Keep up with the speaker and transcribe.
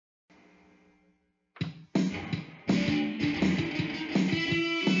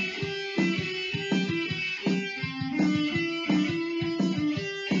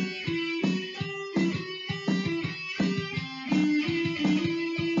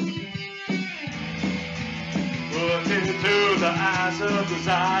the eyes of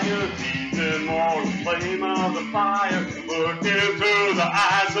desire, deep in more flame of the fire. Look into the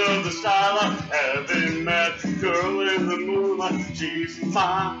eyes of the starlight, heavy metal girl in the moonlight. She's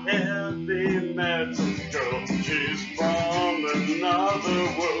my heavy metal girl. She's from another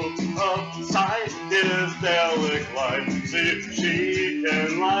world of psychedelic life. See, she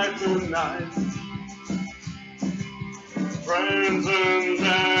can light the night.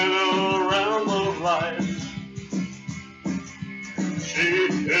 Transcendental realm of life. She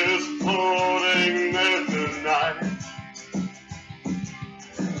is floating there tonight.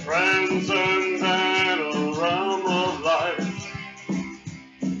 Transcendental realm of life.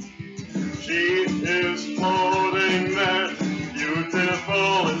 She is floating there,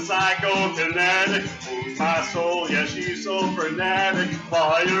 beautiful and psychokinetic. Moves my soul, yeah, she's so frenetic.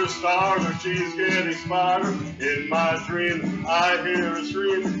 Fire starter, she's getting smarter. In my dream, I hear her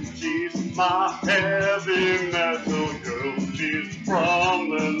scream. She's my heavy metal girl. She's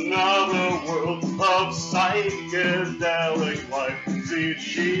from another world of psychedelic life. See,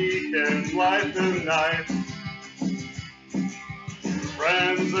 she can light the night.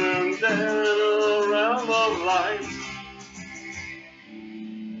 Transcendental realm of light.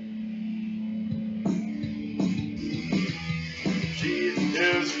 She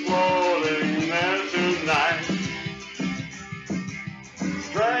is floating there tonight.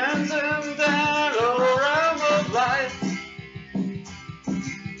 Transcendental realm of light.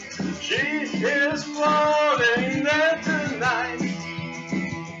 She is floating.